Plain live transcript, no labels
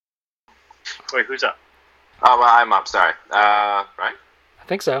Wait, who's up? Oh, well, I'm up. Sorry. Right? I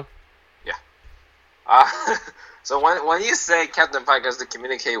think so. Yeah. So when you say Captain Pike has to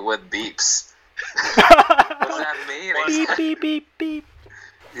communicate with beeps, what does that mean? Beep, beep, beep, beep.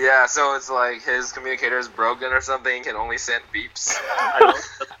 Yeah, so it's like his communicator is broken or something. He can only send beeps. I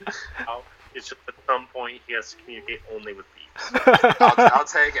don't know. It's just at some point he has to communicate only with beeps. I'll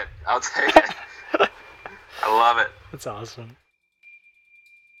take it. I'll take it. I love it. That's awesome.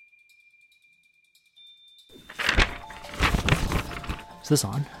 Is this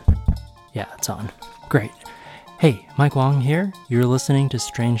on? Yeah, it's on. Great. Hey, Mike Wong here. You're listening to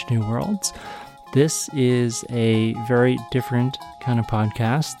Strange New Worlds. This is a very different kind of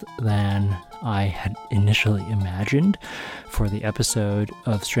podcast than I had initially imagined for the episode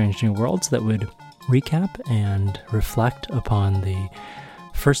of Strange New Worlds that would recap and reflect upon the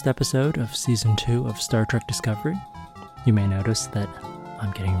first episode of Season 2 of Star Trek Discovery. You may notice that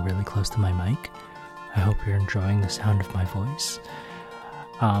I'm getting really close to my mic. I hope you're enjoying the sound of my voice.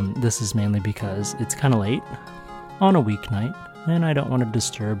 This is mainly because it's kind of late on a weeknight, and I don't want to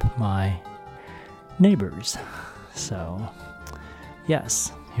disturb my neighbors. So,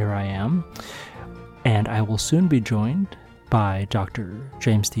 yes, here I am. And I will soon be joined by Dr.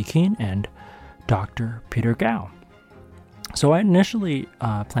 James T. Keane and Dr. Peter Gao. So I initially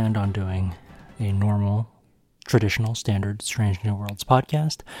planned on doing a normal, traditional, standard Strange New Worlds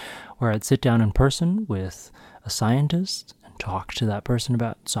podcast, where I'd sit down in person with a scientist and talk to that person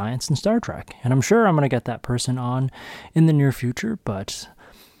about science and Star Trek. And I'm sure I'm going to get that person on in the near future, but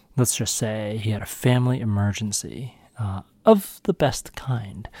let's just say he had a family emergency of the best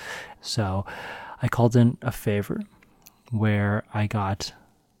kind. So I called in a favor where I got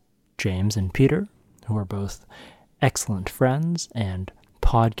James and Peter, who are both excellent friends and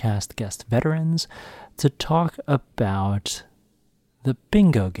podcast guest veterans, to talk about the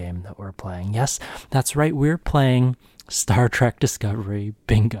bingo game that we're playing. Yes, that's right, we're playing Star Trek Discovery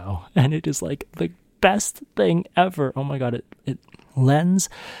Bingo, and it is like the best thing ever. Oh my god, it lends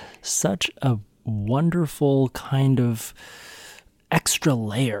such a wonderful kind of extra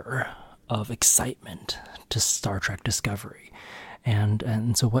layer of excitement to Star Trek Discovery.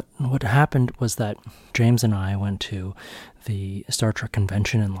 And so what happened was that James and I went to the Star Trek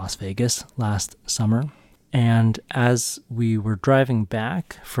convention in Las Vegas last summer. And as we were driving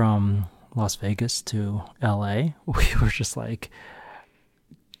back from Las Vegas to LA, we were just like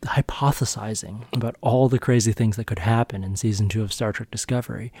hypothesizing about all the crazy things that could happen in season 2 of Star Trek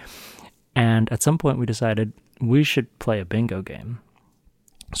Discovery. And at some point we decided we should play a bingo game.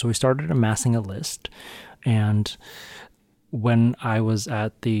 So we started amassing a list, and when I was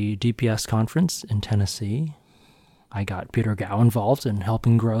at the DPS conference in Tennessee, I got Peter Gao involved in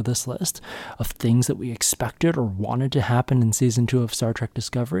helping grow this list of things that we expected or wanted to happen in Season 2 of Star Trek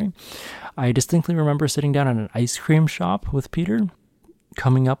Discovery. I distinctly remember sitting down at an ice cream shop with Peter,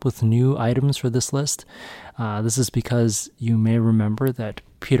 coming up with new items for this list. This is because you may remember that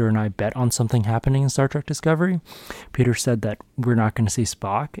Peter and I bet on something happening in Star Trek Discovery. Peter said that we're not going to see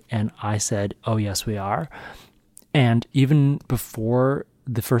Spock, and I said, oh yes we are. And even before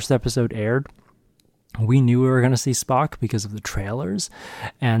the first episode aired, we knew we were going to see Spock because of the trailers.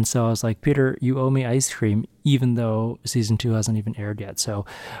 And so I was like, Peter, you owe me ice cream, even though season 2 hasn't even aired yet. So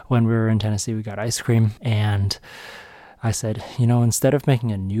when we were in Tennessee, we got ice cream. And I said, instead of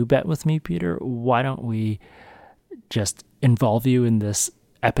making a new bet with me, Peter, why don't we just involve you in this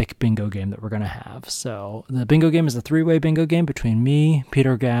epic bingo game that we're going to have? So the bingo game is a 3-way bingo game between me,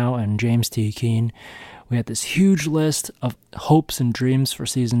 Peter Gao, and James T. Keane. We had this huge list of hopes and dreams for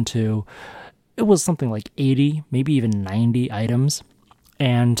season 2. It was something like 80, maybe even 90 items.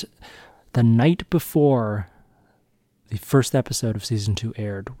 And the night before the first episode of season 2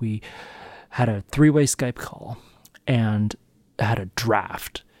 aired, we had a 3-way Skype call and had a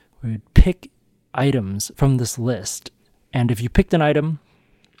draft. We would pick items from this list. And if you picked an item,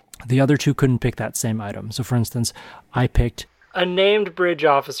 the other two couldn't pick that same item. So for instance, I picked a named bridge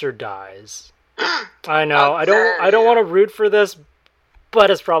officer dies. I know. I don't want to root for this,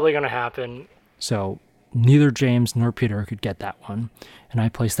 but it's probably going to happen. So neither James nor Peter could get that one. And I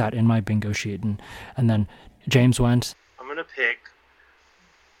placed that in my bingo sheet. And then James went, I'm going to pick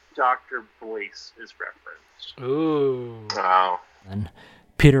Dr. Boyce as reference. ooh. Oh. And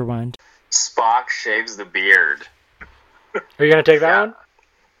Peter went, Spock shaves the beard. are you going to take that one?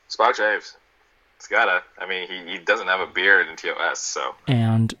 Spock shaves. It's gotta. I mean, he doesn't have a beard in TOS, so.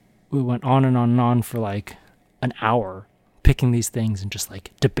 And we went on and on and on for like an hour, picking these things and just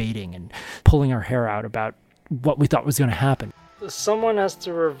like debating and pulling our hair out about what we thought was going to happen. Someone has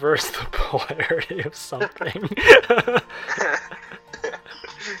to reverse the polarity of something.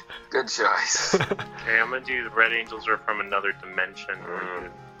 Good choice. Okay, I'm gonna do the Red Angels are from another dimension.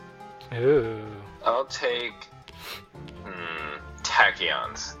 Ooh. I'll take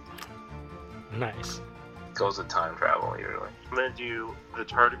tachyons. Nice. Goes with time travel usually. I'm gonna do the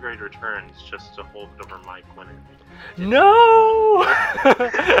Tardigrade Returns just to hold it over Mike when it. No!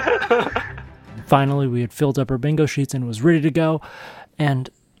 Finally, we had filled up our bingo sheets and it was ready to go. And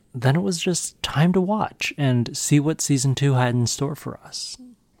then it was just time to watch and see what season 2 had in store for us.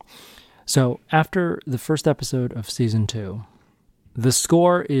 So after the first episode of season 2, the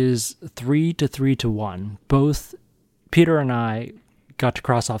score is 3-3-1. Both Peter and I got to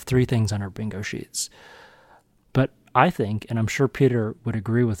cross off 3 things on our bingo sheets. But I think, and I'm sure Peter would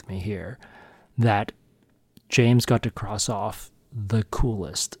agree with me here, that James got to cross off the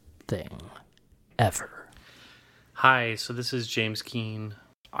coolest thing ever. Hi, so this is James Keene.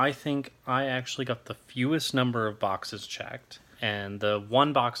 I think I actually got the fewest number of boxes checked, and the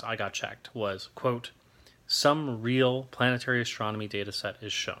one box I got checked was, quote, some real planetary astronomy data set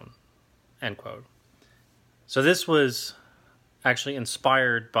is shown, end quote. So this was actually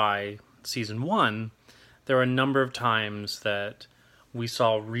inspired by season 1. There were a number of times that we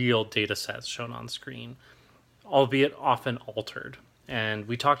saw real data sets shown on screen, albeit often altered. And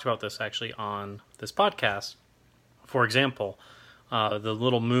we talked about this actually on this podcast. For example, the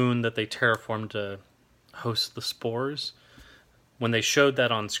little moon that they terraformed to host the spores, when they showed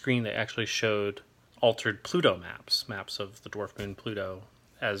that on screen, they actually showed altered Pluto maps of the dwarf moon Pluto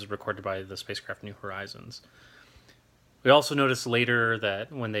as recorded by the spacecraft New Horizons. We also noticed later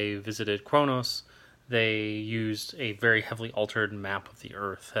that when they visited Kronos, they used a very heavily altered map of the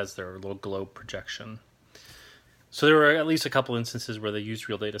Earth as their little globe projection. So there were at least a couple instances where they used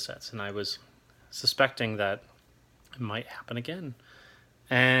real data sets, and I was suspecting that it might happen again.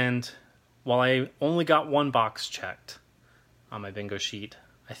 And while I only got one box checked on my bingo sheet,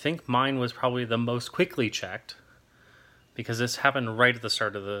 I think mine was probably the most quickly checked, because this happened right at the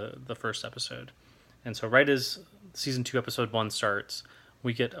start of the first episode. And so right as season 2 episode 1 starts,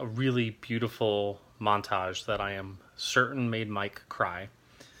 we get a really beautiful montage that I am certain made Mike cry,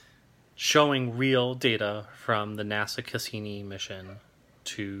 showing real data from the NASA Cassini mission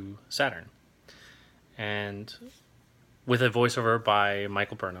to Saturn. And with a voiceover by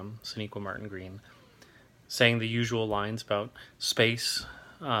Michael Burnham, Sonequa Martin Green, saying the usual lines about space,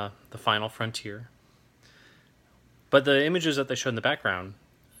 the final frontier. But the images that they showed in the background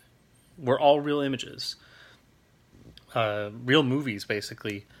were all real images. Real movies,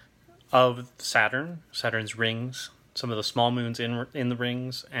 basically, of Saturn's rings, some of the small moons in the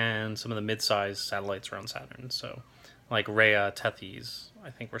rings, and some of the mid-sized satellites around Saturn. So, like Rhea, Tethys, I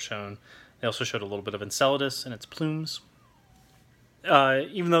think were shown. They also showed a little bit of Enceladus and its plumes.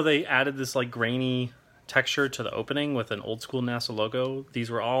 Even though they added this like grainy texture to the opening with an old school NASA logo, these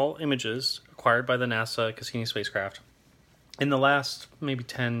were all images acquired by the NASA Cassini spacecraft in the last maybe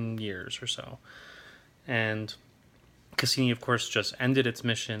 10 years or so. And Cassini, of course, just ended its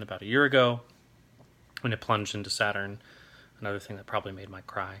mission about a year ago when it plunged into Saturn. Another thing that probably made Mike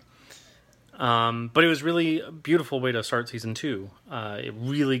cry. But it was really a beautiful way to start season 2. It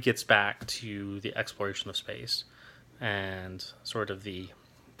really gets back to the exploration of space and sort of the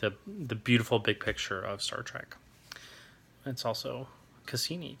beautiful big picture of Star Trek. It's also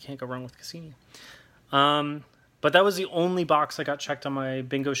Cassini. Can't go wrong with Cassini. But that was the only box I got checked on my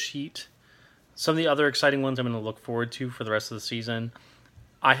bingo sheet. Some of the other exciting ones I'm going to look forward to for the rest of the season.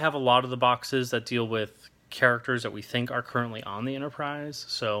 I have a lot of the boxes that deal with characters that we think are currently on the Enterprise.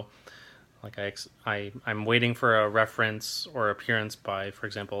 So, like I'm waiting for a reference or appearance by, for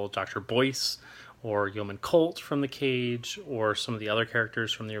example, Dr. Boyce or Yeoman Colt from The Cage, or some of the other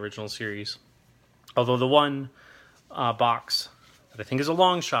characters from the original series. Although the one box that I think is a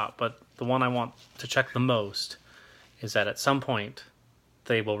long shot, but the one I want to check the most, is that at some point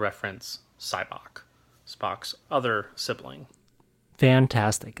they will reference Sybok, Spock's other sibling.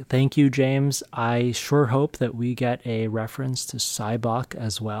 Fantastic. Thank you, James. I sure hope that we get a reference to Sybok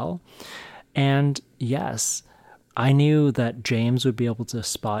as well. And yes, I knew that James would be able to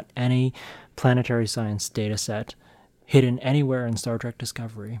spot any planetary science data set hidden anywhere in Star Trek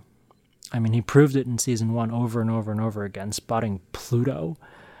Discovery. I mean, he proved it in season 1 over and over and over again, spotting Pluto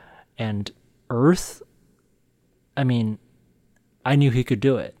and Earth. I mean, I knew he could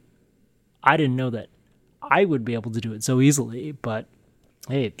do it. I didn't know that I would be able to do it so easily, but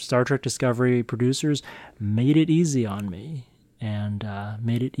hey, Star Trek Discovery producers made it easy on me, and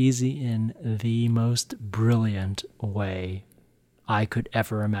made it easy in the most brilliant way I could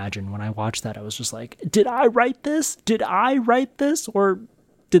ever imagine. When I watched that, I was just like, did I write this? Did I write this? Or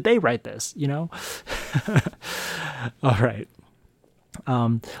did they write this? You know? All right.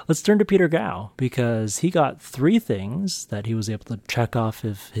 Let's turn to Peter Gao, because he got 3 things that he was able to check off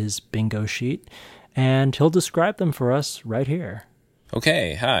of his bingo sheet, and he'll describe them for us right here.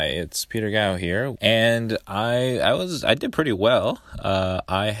 Okay, hi, it's Peter Gao here, and I did pretty well.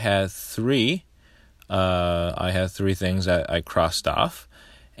 I had 3 things that I crossed off,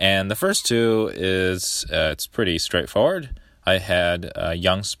 and the first 2 is it's pretty straightforward. I had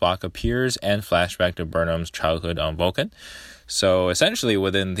young Spock appears and flashback to Burnham's childhood on Vulcan. So essentially,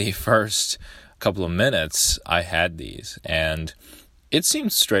 within the first couple of minutes, I had these, and it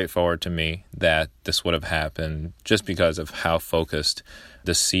seemed straightforward to me that this would have happened just because of how focused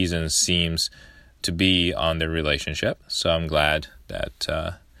the season seems to be on their relationship. So I'm glad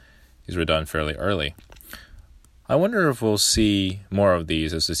that these were done fairly early. I wonder if we'll see more of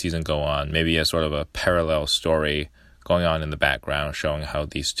these as the season go on, maybe a sort of a parallel story going on in the background showing how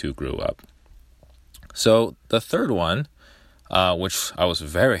these 2 grew up. So the third one, which I was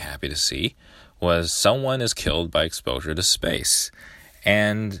very happy to see, was someone is killed by exposure to space.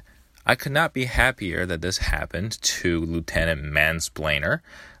 And I could not be happier that this happened to Lieutenant Mansplainer,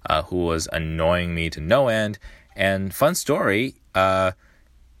 who was annoying me to no end. And fun story, I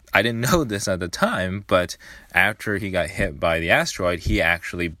didn't know this at the time, but after he got hit by the asteroid, he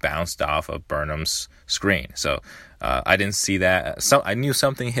actually bounced off of Burnham's screen. So I didn't see that. So I knew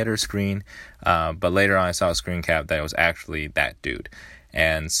something hit her screen, but later on I saw a screen cap that it was actually that dude.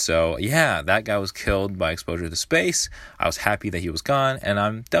 And so, yeah, that guy was killed by exposure to space. I was happy that he was gone, and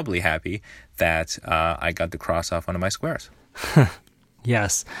I'm doubly happy that I got to cross off one of my squares.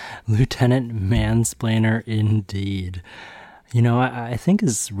 Yes, Lieutenant Mansplainer indeed. You know, I think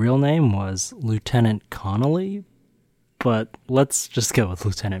his real name was Lieutenant Connolly, but let's just go with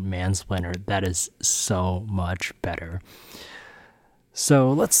Lieutenant Mansplainer. That is so much better.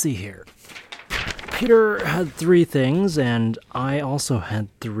 So let's see here. Peter had 3 things, and I also had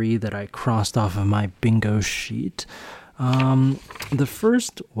 3 that I crossed off of my bingo sheet. The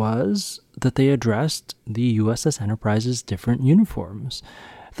first was that they addressed the USS Enterprise's different uniforms.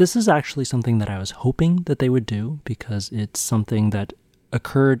 This is actually something that I was hoping that they would do, because it's something that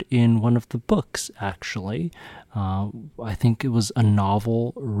occurred in one of the books, actually. I think it was a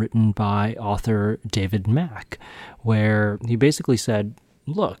novel written by author David Mack, where he basically said,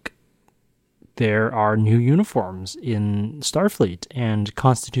 look, there are new uniforms in Starfleet, and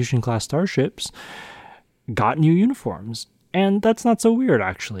Constitution-class starships got new uniforms. And that's not so weird,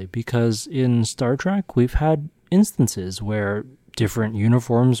 actually, because in Star Trek, we've had instances where different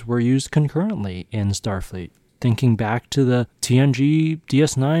uniforms were used concurrently in Starfleet. Thinking back to the TNG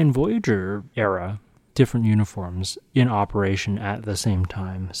DS9 Voyager era, different uniforms in operation at the same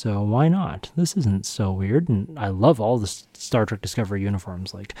time. So why not? This isn't so weird, and I love all the Star Trek Discovery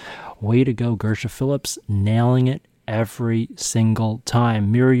uniforms. Like, way to go, Gersha Phillips, nailing it every single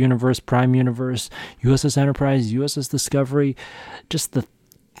time. Mirror Universe, Prime Universe, USS Enterprise, USS Discovery, just the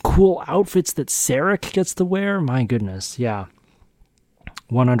cool outfits that Sarek gets to wear. My goodness, yeah.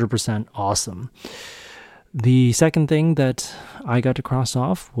 100% awesome. The second thing that I got to cross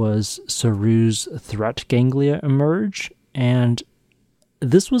off was Saru's threat ganglia emerge, and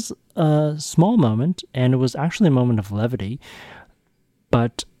this was a small moment, and it was actually a moment of levity,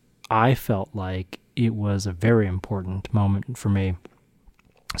 but I felt like it was a very important moment for me.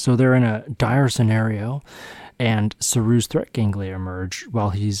 So they're in a dire scenario, and Saru's threat ganglia emerge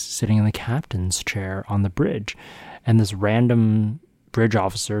while he's sitting in the captain's chair on the bridge, and this random bridge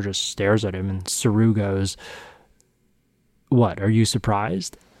officer just stares at him, and Saru goes, "What, are you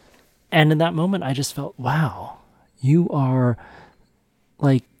surprised?" And in that moment, I just felt, wow, you are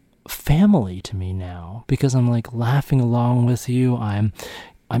like family to me now, because I'm like laughing along with you. I'm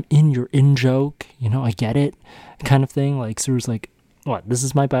in your in-joke, you know, I get it, kind of thing. Like, Saru's like, what, this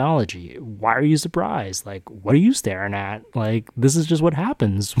is my biology. Why are you surprised? Like, what are you staring at? Like, this is just what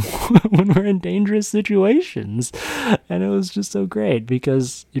happens when we're in dangerous situations. And it was just so great,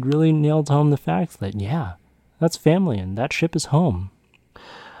 because it really nailed home the fact that, yeah, that's family, and that ship is home.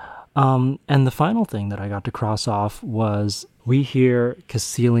 And the final thing that I got to cross off was we hear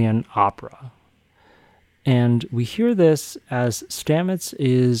Caecilian opera. And we hear this as Stamets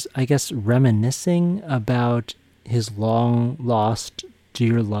is, I guess, reminiscing about his long-lost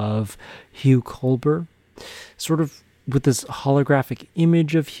dear love, Hugh Culber, sort of with this holographic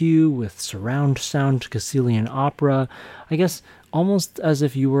image of Hugh with surround sound Caecilian opera, I guess almost as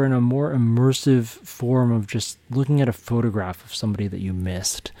if you were in a more immersive form of just looking at a photograph of somebody that you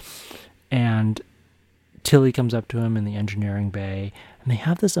missed. And Tilly comes up to him in the engineering bay, and they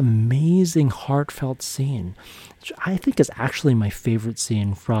have this amazing heartfelt scene, which I think is actually my favorite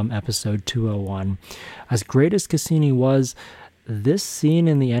scene from episode 201. As great as Cassini was, this scene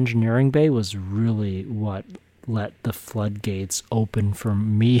in the engineering bay was really what let the floodgates open for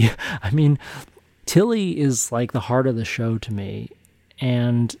me. I mean, Tilly is like the heart of the show to me,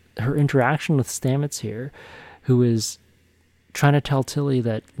 and her interaction with Stamets here, who is trying to tell Tilly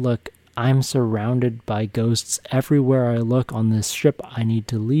that, look, I'm surrounded by ghosts everywhere I look on this ship. I need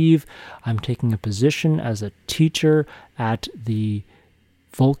to leave. I'm taking a position as a teacher at the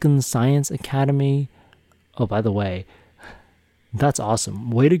Vulcan Science Academy. Oh, by the way, that's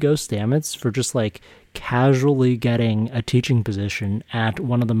awesome. Way to go, Stamets, for just like casually getting a teaching position at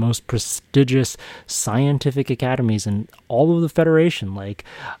one of the most prestigious scientific academies in all of the Federation. Like,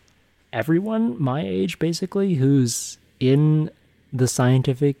 everyone my age, basically, who's in the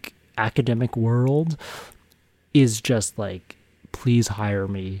scientific academic world is just like, please hire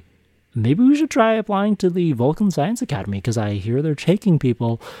me. Maybe we should try applying to the Vulcan Science Academy, because I hear they're taking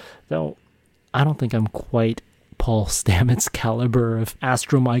people, though I don't think I'm quite Paul Stamets' caliber of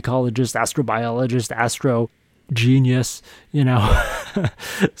astromycologist, astrobiologist, astro genius, you know.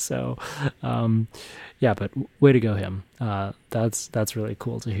 So, yeah, but way to go him. That's really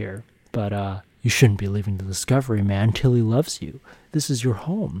cool to hear. But you shouldn't be leaving the Discovery, man. Tilly loves you. This is your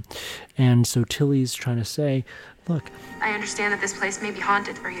home. And so Tilly's trying to say, look, I understand that this place may be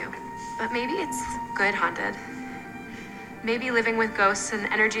haunted for you, but maybe it's good haunted. Maybe living with ghosts and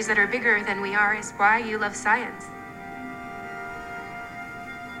energies that are bigger than we are is why you love science.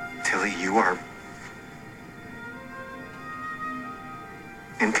 Tilly, you are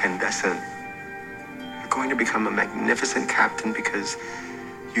incandescent. You're going to become a magnificent captain because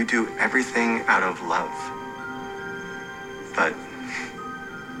you do everything out of love. But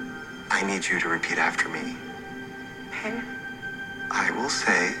I need you to repeat after me. Okay. I will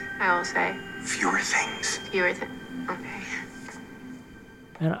say fewer things. Okay.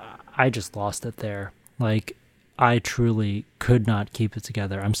 and I just lost it there. Like, I truly could not keep it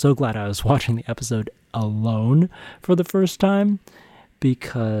together. I'm so glad I was watching the episode alone for the first time,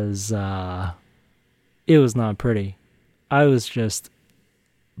 because it was not pretty. I was just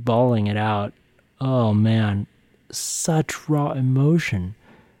bawling it out. Oh man, such raw emotion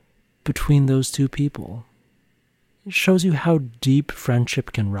between those two people. It shows you how deep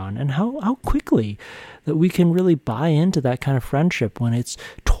friendship can run, and how quickly that we can really buy into that kind of friendship when it's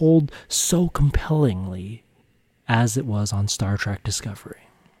told so compellingly as it was on Star Trek Discovery.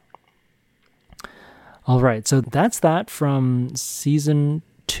 All right, so that's that from Season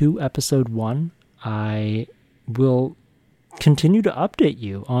 2, Episode 1. I will continue to update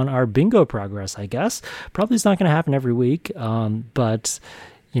you on our bingo progress, I guess. Probably it's not going to happen every week, but,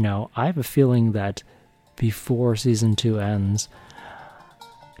 you know, I have a feeling that before Season 2 ends,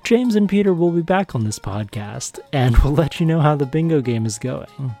 James and Peter will be back on this podcast, and we'll let you know how the bingo game is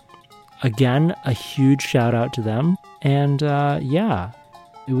going. Again, a huge shout out to them, and yeah,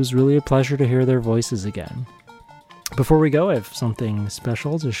 it was really a pleasure to hear their voices again. Before we go, I have something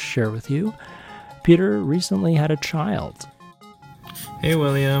special to share with you. Peter recently had a child. Hey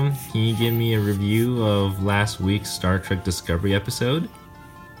William, can you give me a review of last week's Star Trek Discovery episode?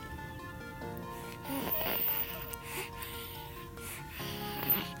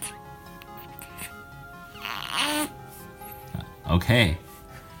 Okay,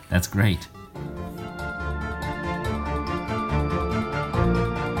 that's great.